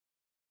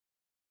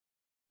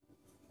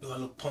Do I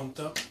look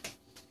pumped up?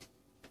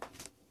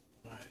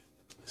 Alright,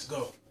 let's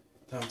go.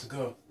 Time to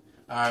go.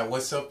 Alright,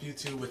 what's up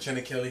YouTube? With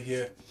Kelly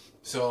here.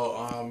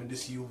 So in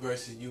this You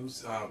versus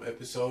Youth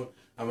episode,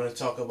 I'm gonna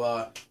talk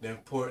about the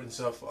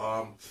importance of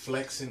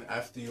flexing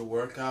after your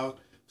workout.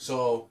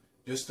 So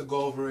just to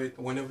go over it,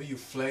 whenever you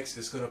flex,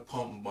 it's gonna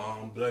pump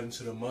blood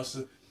into the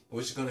muscle,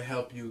 which is gonna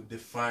help you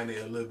define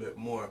it a little bit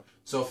more.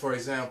 So for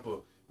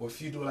example,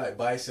 if you do like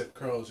bicep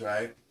curls,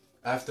 right?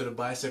 After the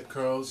bicep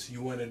curls,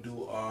 you wanna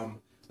do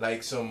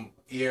like some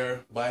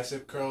ear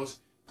bicep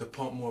curls to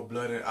pump more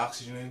blood and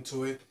oxygen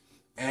into it,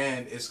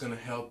 and it's gonna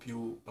help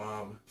you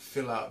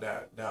fill out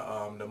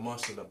the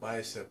muscle, the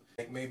bicep.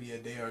 Like maybe a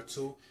day or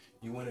two,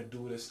 you want to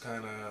do this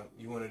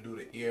you want to do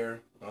the ear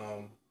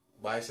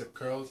bicep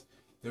curls.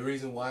 The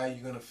reason why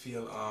you're gonna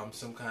feel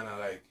some kind of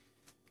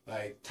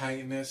like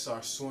tightness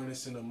or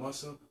soreness in the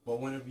muscle, but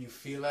whenever you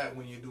feel that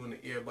when you're doing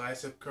the ear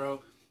bicep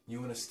curl,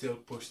 you want to still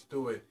push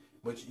through it.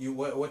 But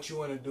what you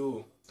want to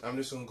do, I'm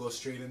just gonna go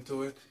straight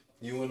into it.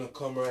 You want to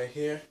come right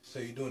here. So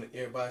you're doing the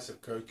ear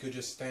bicep curl. You could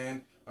just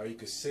stand or you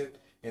could sit.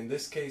 In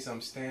this case,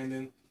 I'm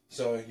standing.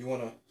 So you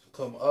want to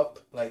come up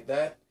like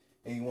that,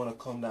 and you want to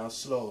come down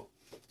slow.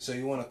 So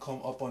you want to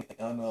come up on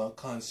a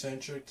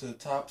concentric to the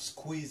top,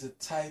 squeeze it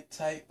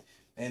tight,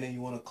 and then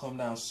you want to come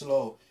down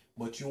slow.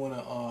 But you want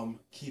to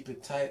keep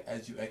it tight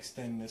as you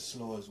extend this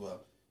slow as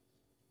well.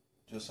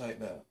 Just like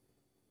that.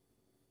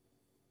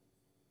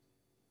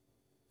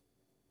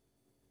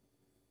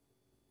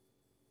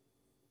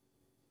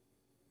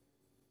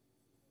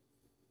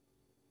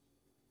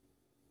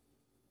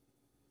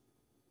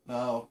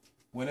 Now,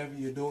 whenever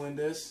you're doing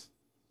this,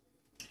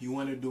 you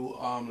want to do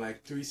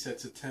like 3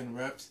 sets of 10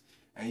 reps,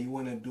 and you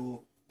want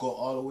to go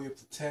all the way up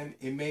to 10.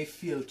 It may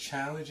feel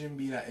challenging,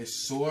 be that it's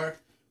sore,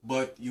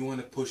 but you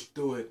want to push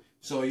through it.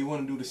 So you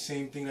want to do the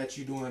same thing that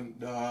you do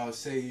on,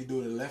 say you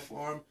do the left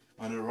arm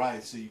on the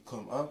right. So you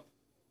come up.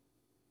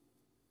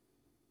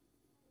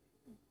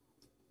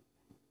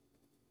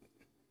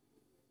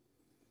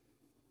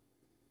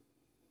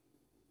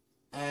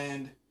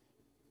 And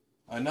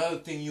another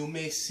thing you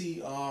may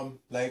see,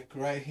 like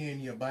right here in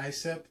your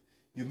bicep,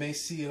 you may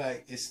see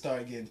like it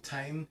start getting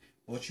tightened.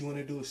 What you want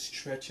to do is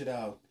stretch it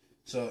out.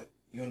 So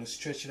you want to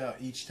stretch it out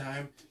each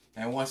time,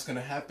 and what's gonna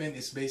happen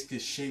is basically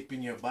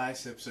shaping your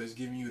bicep. So it's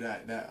giving you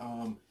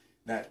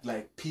that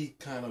like peak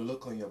kind of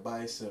look on your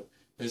bicep.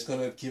 It's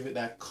gonna give it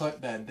that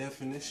cut, that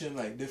definition,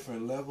 like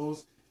different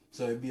levels.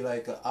 So it'd be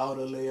like an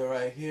outer layer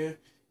right here,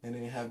 and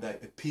then you have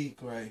that the peak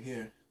right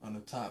here on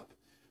the top.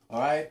 All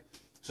right.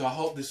 So I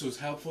hope this was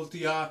helpful to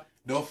y'all.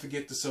 Don't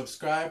forget to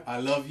subscribe. I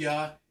love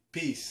y'all.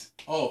 Peace.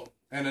 Oh,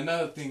 and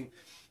another thing,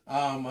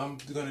 I'm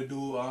gonna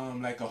do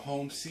like a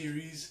home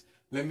series.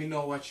 Let me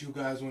know what you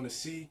guys want to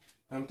see.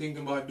 I'm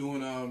thinking about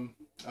doing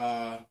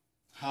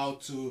how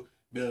to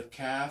build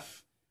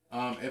calf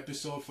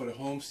episode for the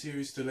home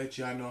series, to let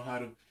y'all know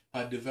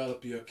how to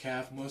develop your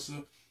calf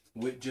muscle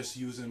with just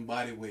using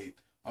body weight.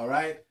 All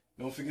right.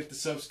 Don't forget to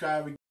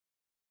subscribe.